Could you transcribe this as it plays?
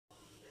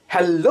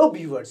Hello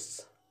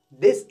viewers,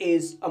 this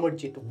is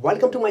Amarjit.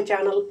 Welcome to my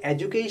channel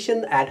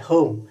Education at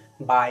Home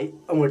by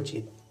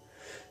Amarjit.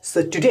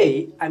 So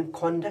today I'm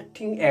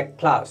conducting a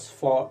class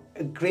for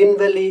Green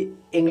Valley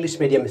English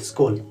Medium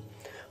School,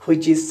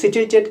 which is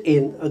situated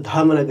in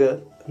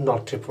Dharmanagar,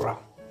 North Tripura.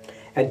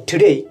 And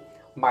today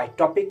my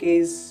topic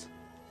is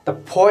the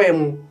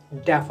poem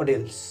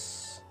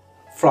Daffodils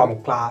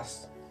from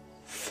class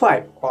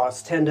 5 or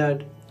standard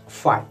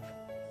 5.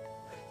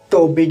 তো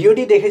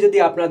ভিডিওটি দেখে যদি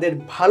আপনাদের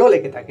ভালো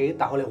লেগে থাকে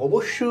তাহলে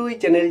অবশ্যই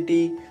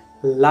চ্যানেলটি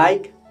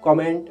লাইক,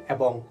 কমেন্ট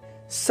এবং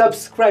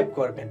সাবস্ক্রাইব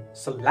করবেন।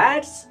 So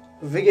let's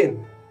begin.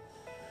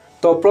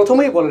 তো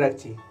প্রথমেই বলে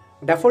রাখছি,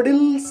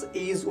 Daffodils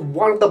is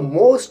one of the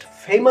most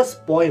famous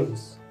poems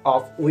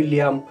of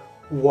William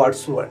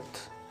Wordsworth.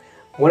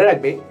 মনে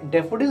রাখবে,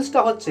 ড্যাফোডিলসটা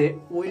হচ্ছে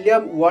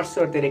উইলিয়াম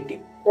ওয়ার্ডসওয়ার্থের একটি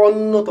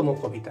অন্যতম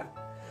কবিতা।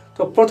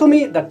 তো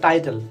প্রথমেই দ্য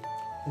টাইটেল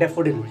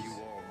ড্যাফোডিলস।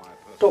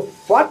 তো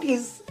হোয়াট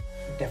ইজ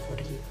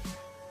ড্যাফোডিল?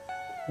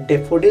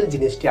 ড্যাফোডিল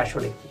জিনিসটি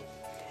আসলে কি?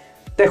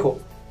 দেখো,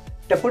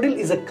 daffodil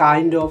is a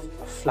kind of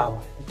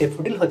flower.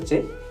 Daffodil হচ্ছে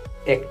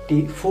একটি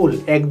ফুল,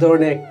 এক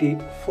ধরনের একটি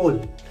ফুল,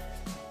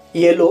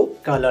 ইয়েলো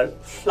কালার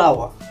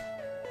ফ্লাওয়ার,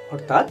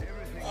 অর্থাৎ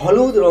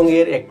হলুদ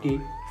রঙের একটি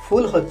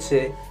ফুল হচ্ছে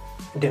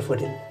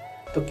ড্যাফোডিল।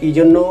 তো কি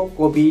জন্য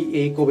কবি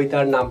এই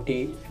কবিতার নামটি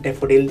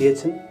ড্যাফোডিল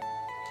দিয়েছেন?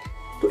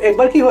 তো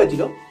একবার কি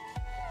হয়েছিল,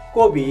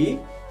 কবি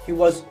হি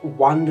ওয়াজ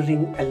ওয়ান্ডারিং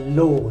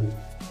অ্যালোন,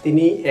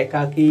 তিনি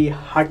একাকী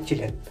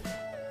হাঁটছিলেন।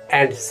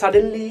 And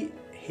suddenly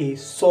he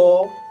saw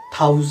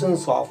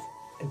thousands of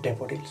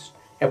daffodils.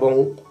 এবং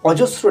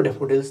অজস্র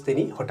ড্যাফোডিলস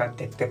তিনি হঠাৎ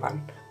দেখতে পান।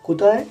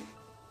 কোথায়?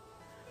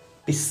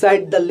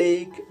 Beside the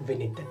lake,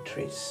 beneath the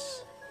trees.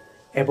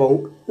 এবং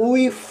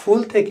ওই ফুল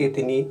থেকে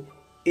তিনি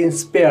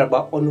ইন্সপায়ার বা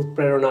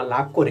অনুপ্রেরণা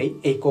লাভ করেই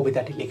এই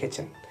কবিতাটি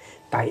লিখেছেন।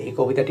 তাই এই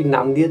কবিতাটির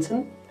নাম দিয়েছেন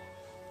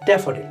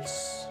ড্যাফোডিলস।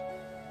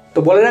 তো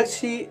বলে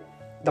রাখছি,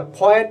 the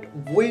poet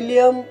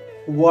William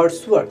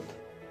Wordsworth,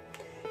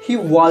 he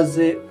was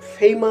a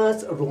famous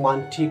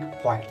romantic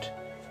poet.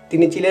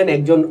 তিনি ছিলেন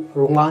একজন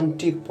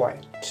romantic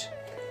poet.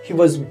 He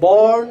was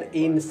born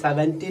in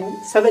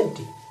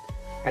 1770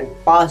 and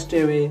passed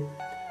away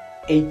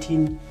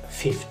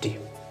 1850.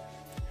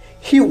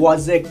 He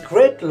was a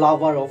great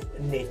lover of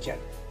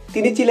nature.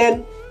 তিনি ছিলেন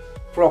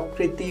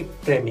প্রকৃতি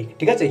প্রেমিক,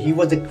 ঠিক আছে? He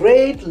was a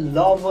great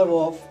lover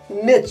of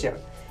nature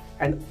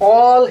and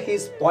all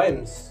his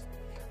poems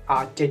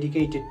are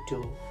dedicated to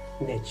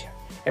nature.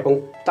 এবং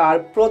তার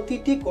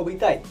প্রতিটি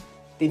কবিতায়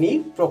তিনি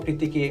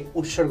প্রকৃতিকে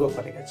উৎসর্গ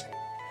করে গেছেন।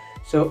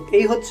 সো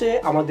এই হচ্ছে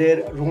আমাদের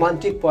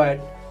রোমান্টিক পোয়েট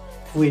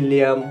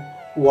উইলিয়াম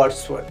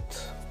ওয়ার্ডসওয়ার্থ।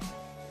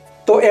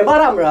 তো এবার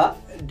আমরা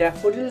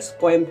ড্যাফোডিলস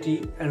পোয়েমটি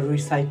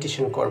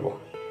রিসাইটেশন করব,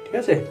 ঠিক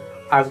আছে?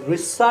 I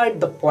recite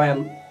the poem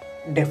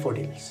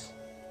daffodils.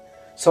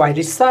 So I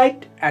recite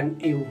and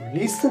you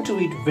listen to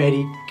it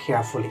very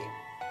carefully.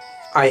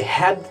 I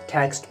have the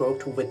text book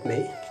with me.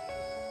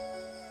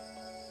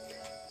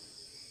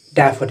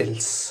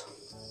 Daffodils.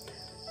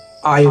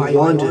 I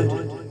wandered,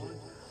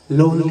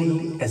 lonely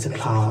as a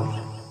cloud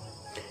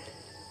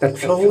that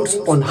floats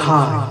on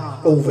high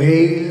o'er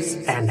vales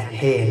and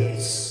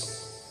hills,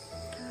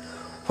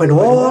 when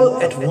all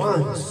at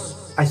once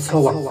I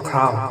saw a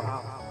crowd,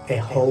 a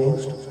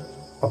host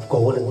of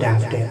golden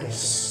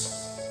daffodils,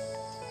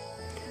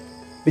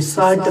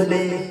 beside the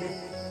lake,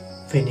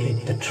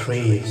 beneath the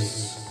trees,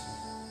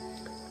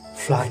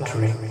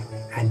 fluttering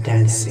and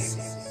dancing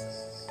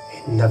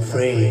in the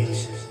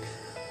breeze,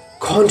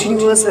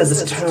 continuous as the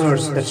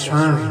stars that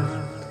shine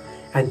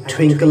and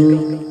twinkle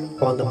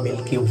on the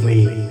Milky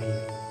Way.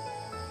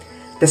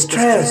 They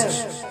stretched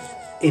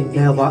in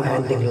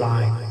never-ending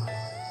line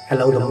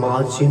along the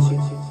margin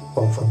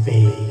of a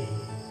bay.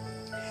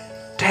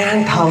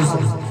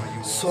 10,000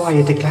 saw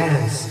at a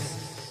glance,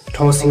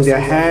 tossing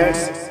their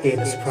heads in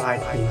a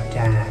sprightly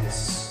dance.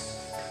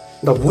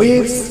 The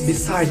waves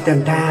beside them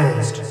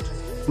danced,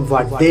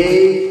 but they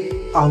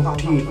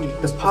outdid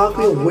the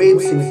sparkling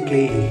waves in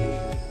glee.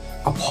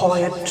 A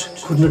poet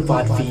could not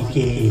but be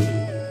gay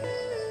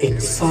in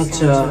such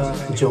a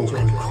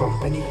jovial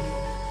company.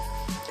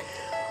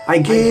 I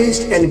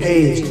gazed and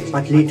gazed,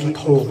 but little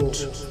thought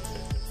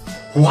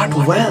what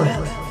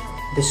wealth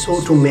they so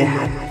to may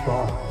have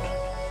brought.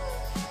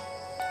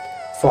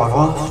 For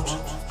oft,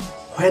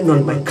 when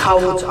on my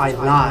couch I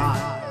lie,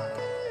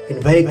 in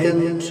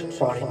vacant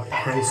or in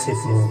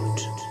pensive mood,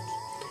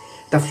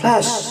 the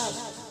flash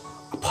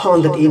upon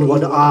that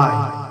inward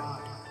eye,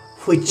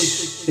 which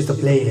is the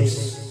blaze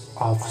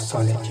of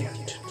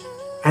solitude.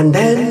 And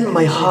then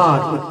my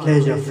heart with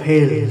pleasure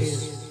fills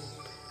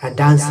and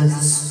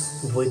dances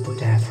with the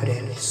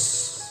daffodils.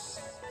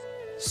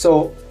 So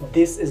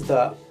this is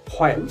the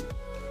poem.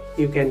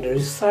 You can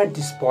recite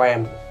this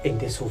poem in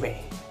this way.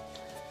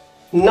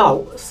 Now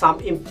some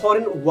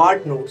important word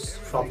notes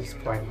from this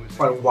poem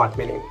or word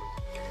meaning.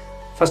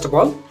 First of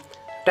all,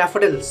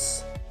 daffodils,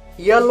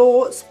 yellow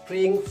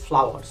spring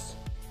flowers,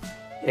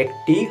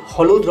 একটি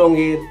হলুদ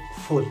রঙের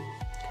ফুল।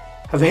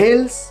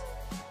 Vales,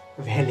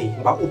 valley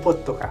বা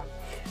উপত্যকা।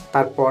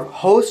 তারপর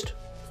host,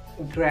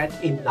 great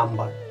in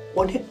number,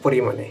 অনেক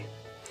পরিমাণে।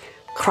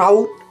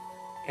 Crowd,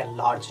 a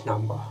large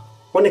number,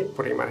 অনেক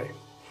পরিমাণে।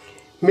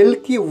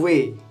 মিল্কি ওয়ে,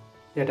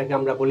 যেটাকে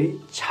আমরা বলি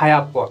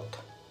ছায়াপথ।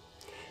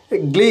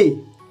 গ্লি,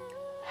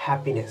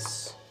 happiness.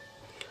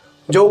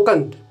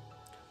 জোকান্ড,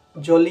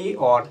 Jolly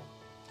or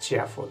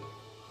cheerful.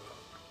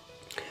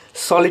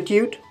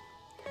 Solitude,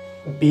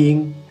 being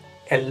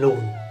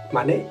alone,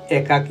 মানে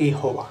একাকী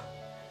হওয়া,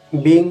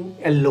 being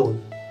alone.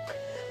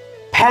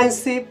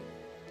 ফ্যান্সিভ,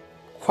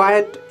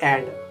 quite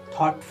and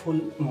thoughtful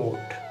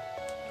mood,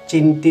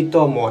 চিন্তিত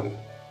মন,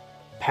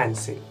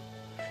 ফ্যান্সি।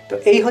 তো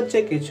এই হচ্ছে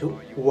কিছু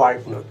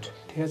ওয়ার্ড নোট,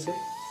 ঠিক আছে।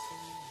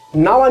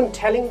 Now I am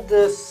telling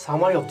the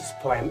summary of this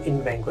poem in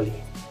Bengali,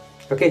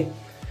 ওকে।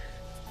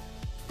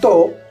 তো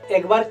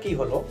একবার কি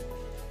হলো,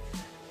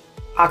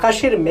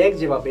 আকাশের মেঘ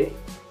যেভাবে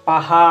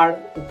পাহাড়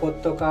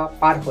উপত্যকা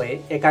পার হয়ে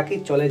একাকী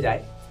চলে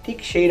যায়, ঠিক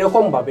সেই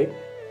রকমভাবে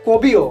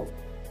কবিও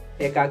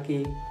একাকী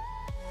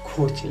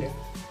ঘুরছিলেন,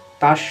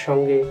 তার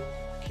সঙ্গে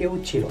কেউ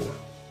ছিল না।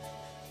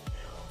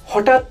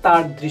 হঠাৎ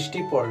তার দৃষ্টি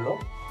পড়ল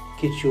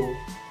কিছু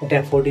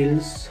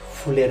ড্যাফোডিলস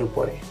ফুলের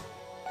উপরে,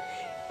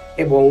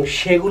 এবং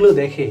সেগুলো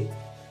দেখে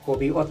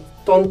কবি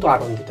অত্যন্ত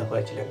আনন্দিত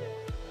হয়েছিলেন।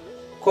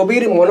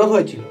 কবির মনে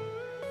হয়েছিল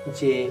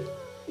যে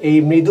এই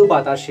মৃদু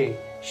বাতাসে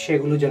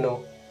সেগুলো যেন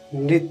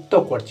নৃত্য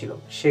করছিল,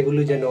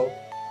 সেগুলো যেন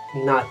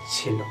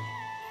নাচছিল।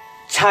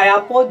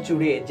 ছায়াপথ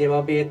জুড়ে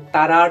যেভাবে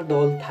তারার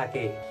দল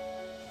থাকে,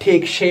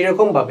 ঠিক সেই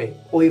রকমভাবে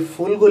ওই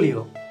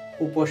ফুলগুলিও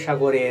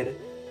উপসাগরের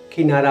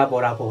কিনারা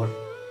বরাবর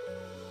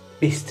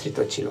বিস্তৃত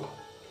ছিল।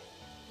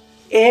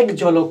 এক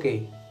ঝলকে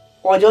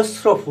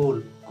অজস্র ফুল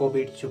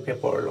কবির চোখে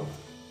পড়ল,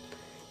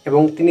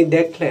 এবং তিনি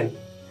দেখলেন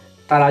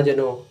তারা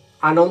যেন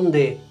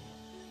আনন্দে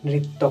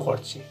নৃত্য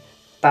করছে,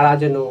 তারা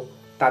যেন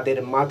তাদের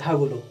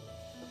মাথাগুলো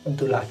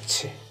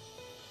দুলাচ্ছে।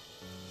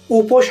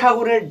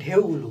 উপসাগরের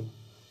ঢেউগুলো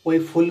ওই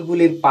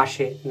ফুলগুলির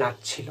পাশে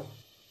নাচছিল,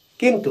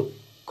 কিন্তু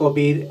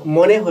কবির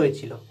মনে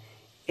হয়েছিল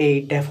এই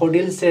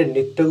ড্যাফোডিলসের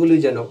নৃত্যগুলি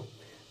যেন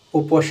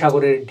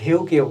উপসাগরের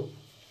ঢেউকেও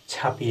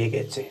ছাপিয়ে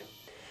গেছে।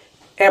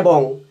 এবং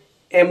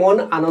এমন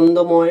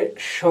আনন্দময়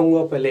সঙ্গ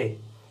পেলে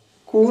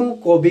কোন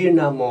কবির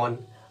না মন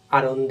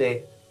আনন্দে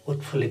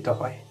উৎফুল্লিত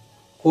হয়।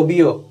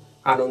 কবিও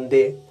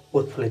আনন্দে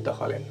উৎফুল্লিত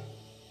হলেন।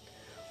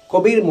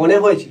 কবির মনে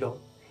হয়েছিল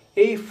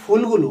এই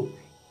ফুলগুলো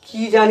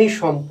কি জানি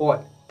সম্পদ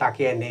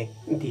তাকে এনে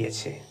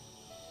দিয়েছে।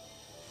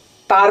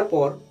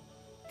 তারপর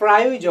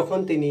প্রায়ই যখন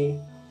তিনি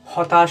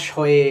হতাশ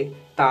হয়ে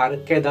তার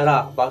কেদারা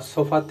বা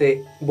সোফাতে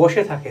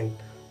বসে থাকেন,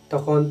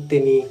 তখন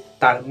তিনি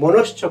তার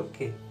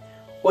মনশ্চক্রে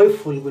ওই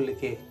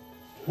ফুলগুলিকে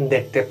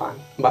দেখতে পান,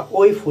 বা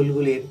ওই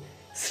ফুলগুলির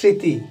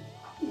স্মৃতি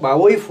বা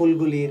ওই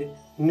ফুলগুলির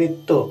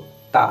নৃত্য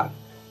তার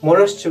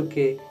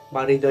মনশ্চক্রে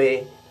বা হৃদয়ে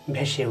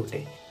ভেসে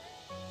ওঠে,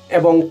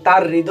 এবং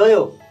তার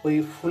হৃদয়ও ওই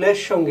ফুলের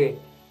সঙ্গে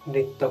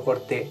নৃত্য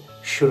করতে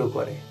শুরু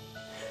করে।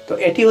 তো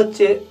এটি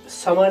হচ্ছে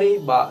সামারি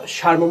বা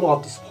সারমর্ম of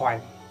this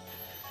poem.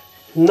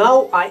 Now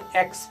I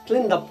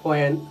explain the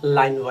poem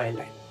line by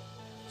line.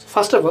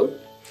 First of all,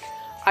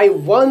 I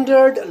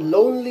wandered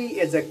lonely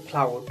as a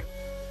cloud.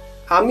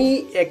 আমি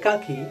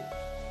একাকী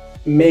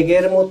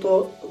মেঘের মতো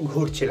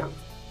ঘুরছিলাম।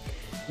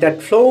 That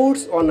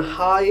floats on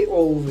high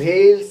over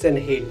vales and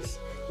hills.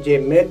 যে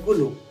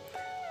মেঘগুলো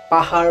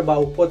পাহাড় বা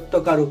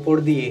উপত্যকার উপর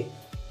দিয়ে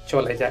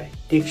চলে যায়,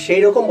 ঠিক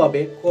সেই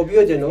রকমভাবে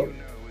কবিও যেন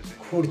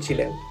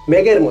ঘুরছিলেন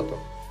মেঘের মতো।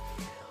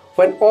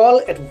 When all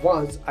at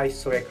once I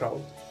saw a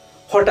crowd.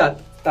 হঠাৎ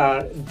তার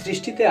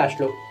দৃষ্টিতে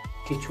আসলো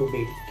কিছু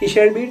ভিড়।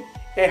 কিসের ভিড়?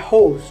 A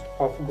host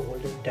of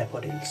golden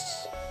daffodils.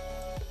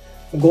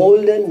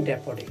 Golden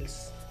daffodils,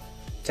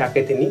 যাকে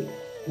তিনি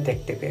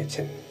দেখতে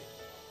পেয়েছেন।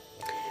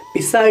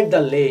 Beside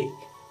the lake,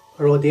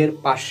 হ্রদের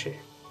পাশে,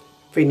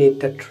 beneath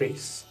the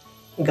trees,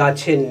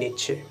 গাছের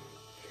নিচে।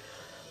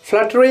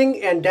 Fluttering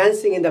and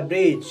dancing in the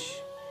breeze,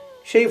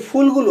 সেই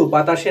ফুলগুলো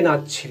বাতাসে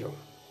নাচছিল।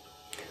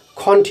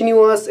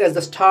 Continuous as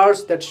the stars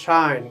that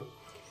shine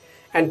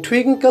and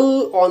twinkle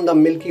on the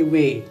Milky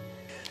Way.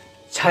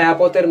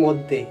 ছায়াপথের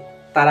মধ্যে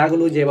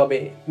তারাগুলো যেভাবে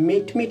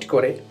মিটমিট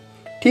করে,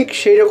 ঠিক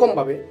সেই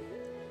রকমভাবে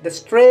the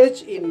stretch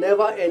in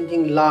never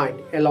ending line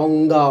along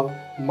the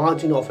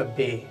margin of a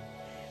bay.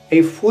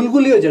 এই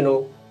ফুলগুলিও যেন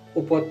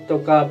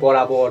উপত্যকা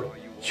বরাবর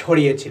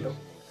ছড়িয়েছিল।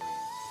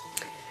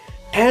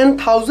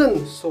 10,000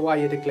 saw I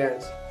at a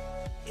glance.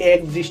 এক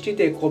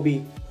দৃষ্টিতে কবি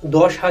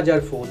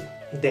 10,000 ফুল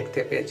দেখতে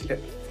পেয়েছিলেন।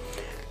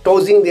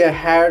 Tossing their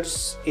heads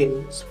in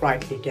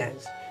sprightly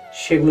dance.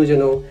 সেগুলো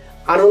যেন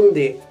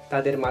আনন্দে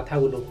তাদের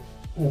মাথাগুলো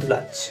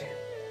দুলাচ্ছে।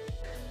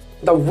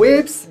 The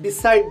waves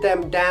beside them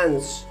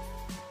dance,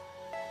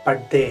 but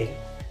they,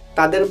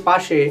 তাদের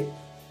পাশে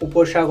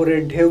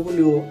উপসাগরের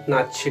ঢেউগুলিও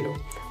নাচছিল।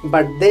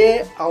 But they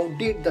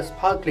outdid the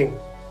sparkling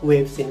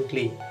waves in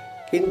glee.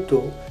 কিন্তু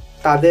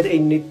তাদের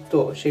এই নৃত্য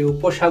সেই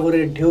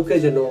উপসাগরের ঢেউকে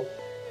যেন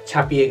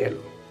ছাপিয়ে গেল।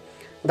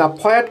 The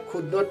poet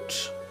could not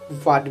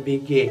but be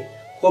gay.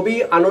 কবি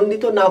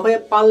আনন্দিত না হয়ে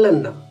পারলেন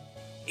না।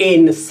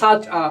 In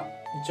such a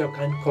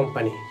jocund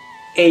company,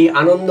 এই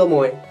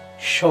আনন্দময়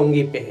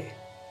সঙ্গী পেয়ে।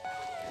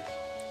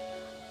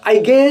 I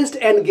gazed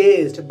and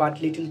gazed but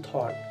little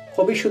thought.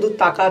 কবি শুধু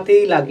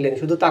তাকাতেই লাগলেন,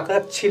 শুধু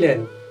তাকাচ্ছিলেন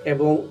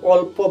এবং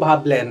অল্প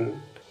ভাবলেন।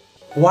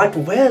 What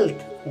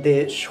wealth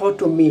they show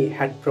to me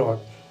had brought,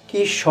 কি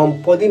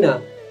সম্পদই না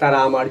তারা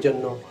আমার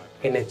জন্য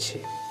এনেছে।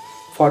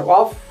 For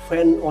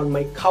often on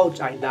my couch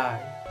I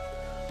lie,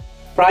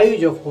 প্রায়ই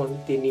যখন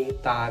তিনি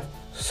তার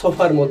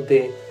সোফার মধ্যে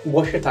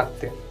বসে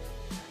থাকতেন,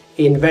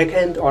 in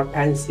vacant or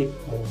pensive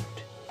mood,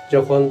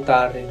 যখন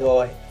তার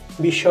হৃদয়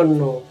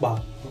বিষণ্ণ বা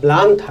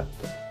ম্লান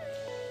থাকত,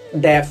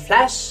 there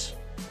flash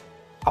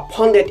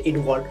upon that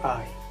inward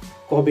eye,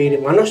 কবির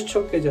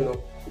মানসচক্ষে যেন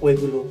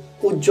ওইগুলো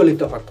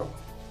উজ্জ্বলিত হতো,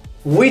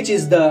 which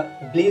is the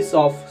bliss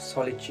of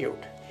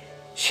solitude,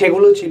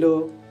 সেগুলো ছিল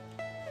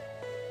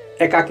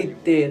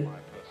একাকিত্বের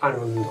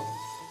আনন্দ।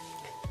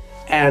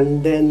 And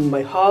then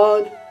my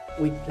heart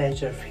with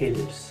pleasure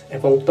fills,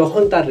 এবং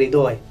তখন তার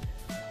হৃদয়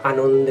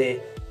আনন্দে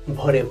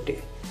ভরে ওঠে,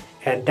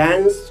 and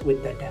dance with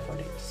the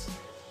daffodils,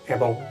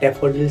 এবং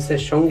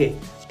ড্যাফোডিলসের সঙ্গে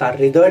তার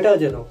হৃদয়টাও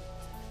যেন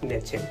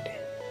নেচে ওঠে।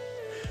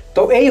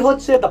 তো এই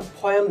হচ্ছে the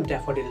poem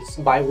daffodils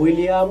by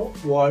William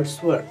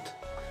Wordsworth.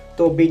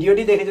 তো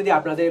ভিডিওটি দেখে যদি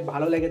আপনাদের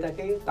ভালো লেগে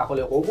থাকে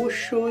তাহলে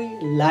অবশ্যই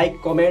লাইক,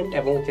 কমেন্ট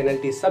এবং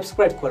চ্যানেলটি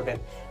সাবস্ক্রাইব করবেন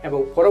এবং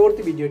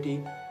পরবর্তী ভিডিওটি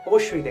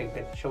অবশ্যই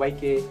দেখবেন।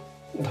 সবাইকে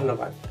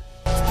ধন্যবাদ।